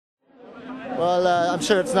Well, I'm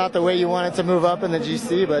sure it's not the way you wanted to move up in the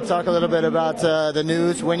GC, but talk a little bit about the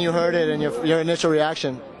news, when you heard it, and your initial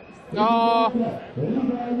reaction. My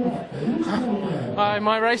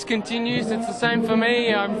race continues. It's the same for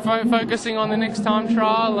me. I'm focusing on the next time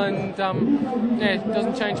trial, and it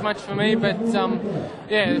doesn't change much for me, but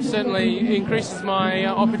it certainly increases my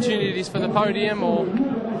opportunities for the podium. Or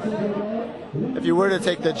if you were to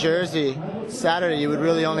take the jersey Saturday, you would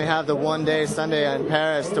really only have the one day, Sunday in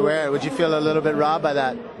Paris, to wear it. Would you feel a little bit robbed by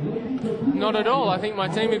that? Not at all. I think my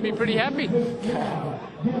team would be pretty happy.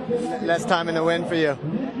 Less time in the wind for you.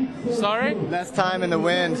 Sorry? Less time in the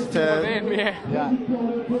wind to... yeah.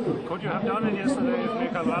 Could you have done it yesterday if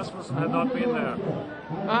Michael Rasmussen had not been there?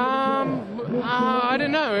 I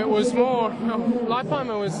don't know. It was more...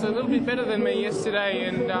 Leipheimer was a little bit better than me yesterday,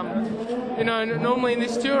 and normally in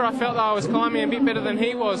this tour I felt that I was climbing a bit better than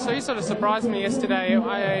he was, so he sort of surprised me yesterday.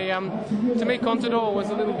 To me, Contador was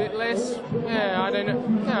a little bit less. Yeah, I don't know.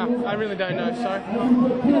 Yeah, I really don't know. Sorry. You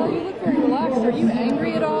look very relaxed. Are you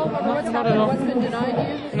angry at all over what's happened? What's been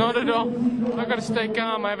denied you? Not at all. I've got to stay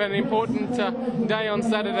calm. I have an important day on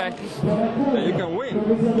Saturday. You can win. You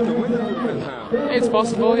can win the European town. It's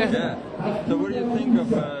possible, yeah. So what do you think of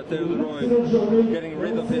Theodore getting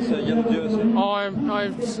rid of his yellow jersey?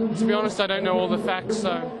 To be honest, I don't know all the facts,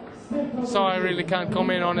 so I really can't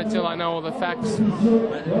comment on it till I know all the facts.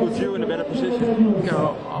 It puts you in a better position?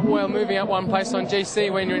 No. Well, moving up one place on GC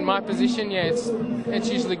when you're in my position, it's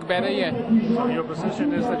usually better, yeah. So your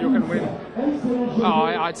position is that you can win?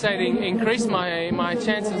 I'd say it increased my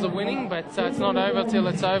chances of winning, but it's not over till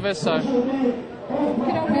it's over, so...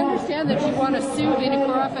 We understand that you want to sue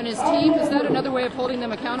Vinokurov and his team. Is that another way of holding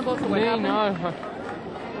them accountable for what happened? No.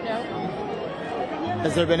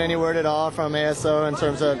 Has there been any word at all from ASO in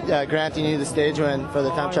terms of granting you the stage win for the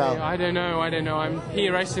time trial? I don't know. I'm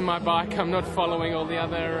here racing my bike. I'm not following all the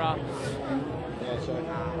other...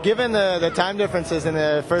 Given the time differences in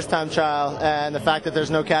the first time trial and the fact that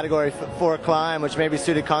there's no category 4 climb, which maybe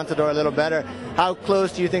suited Contador a little better, how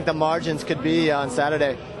close do you think the margins could be on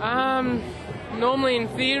Saturday? Normally, in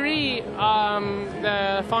theory,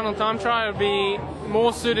 the final time trial would be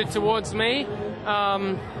more suited towards me.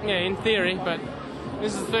 In theory, but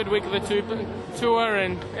this is the third week of the tour,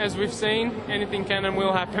 and as we've seen, anything can and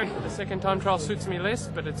will happen. The second time trial suits me less,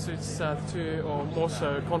 but it suits or more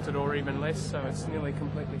so Contador even less, so it's nearly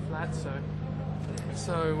completely flat.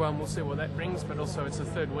 So we'll see what that brings, but also it's the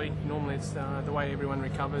third week. Normally it's the way everyone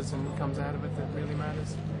recovers and comes out of it that really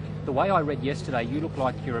matters. The way I read yesterday, you look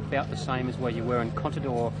like you're about the same as where you were, and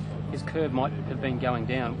Contador, his curve might have been going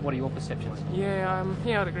down. What are your perceptions? Yeah,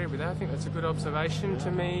 I'd agree with that. I think that's a good observation.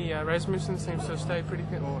 To me, Rasmussen seems to have stayed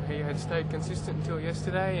he had stayed consistent until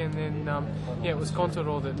yesterday, and then it was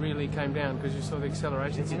Contador that really came down, because you saw the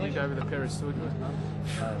accelerations he did over the Paris Sud were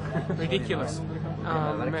ridiculous.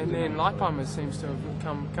 And then Leipheimer seems to have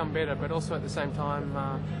come better, but also at the same time,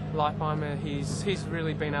 Leipheimer, he's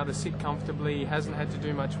really been able to sit comfortably. He hasn't had to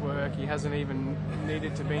do much work. He hasn't even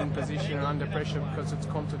needed to be in position or under pressure because it's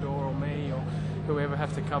Contador or me or whoever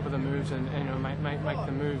have to cover the moves and make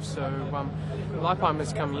the moves. So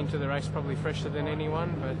Leipheimer's coming into the race probably fresher than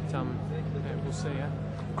anyone, but we'll see.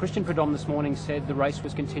 Christian Prudhomme this morning said the race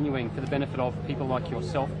was continuing for the benefit of people like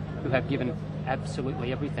yourself who have given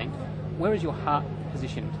absolutely everything. Where is your heart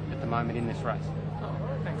positioned at the moment in this race?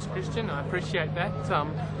 Thanks, Christian. I appreciate that.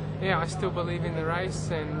 I still believe in the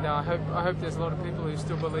race, and I hope there's a lot of people who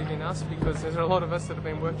still believe in us, because there's a lot of us that have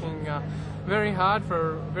been working very hard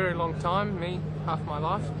for a very long time. Me, half my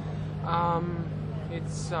life.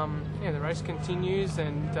 The race continues,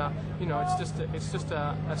 and it's just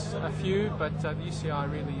a few, but the UCI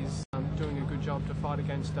really is doing a good job to fight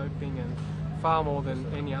against doping, and far more than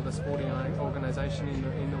any other sporting organisation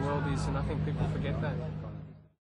in the world is, and I think people forget that.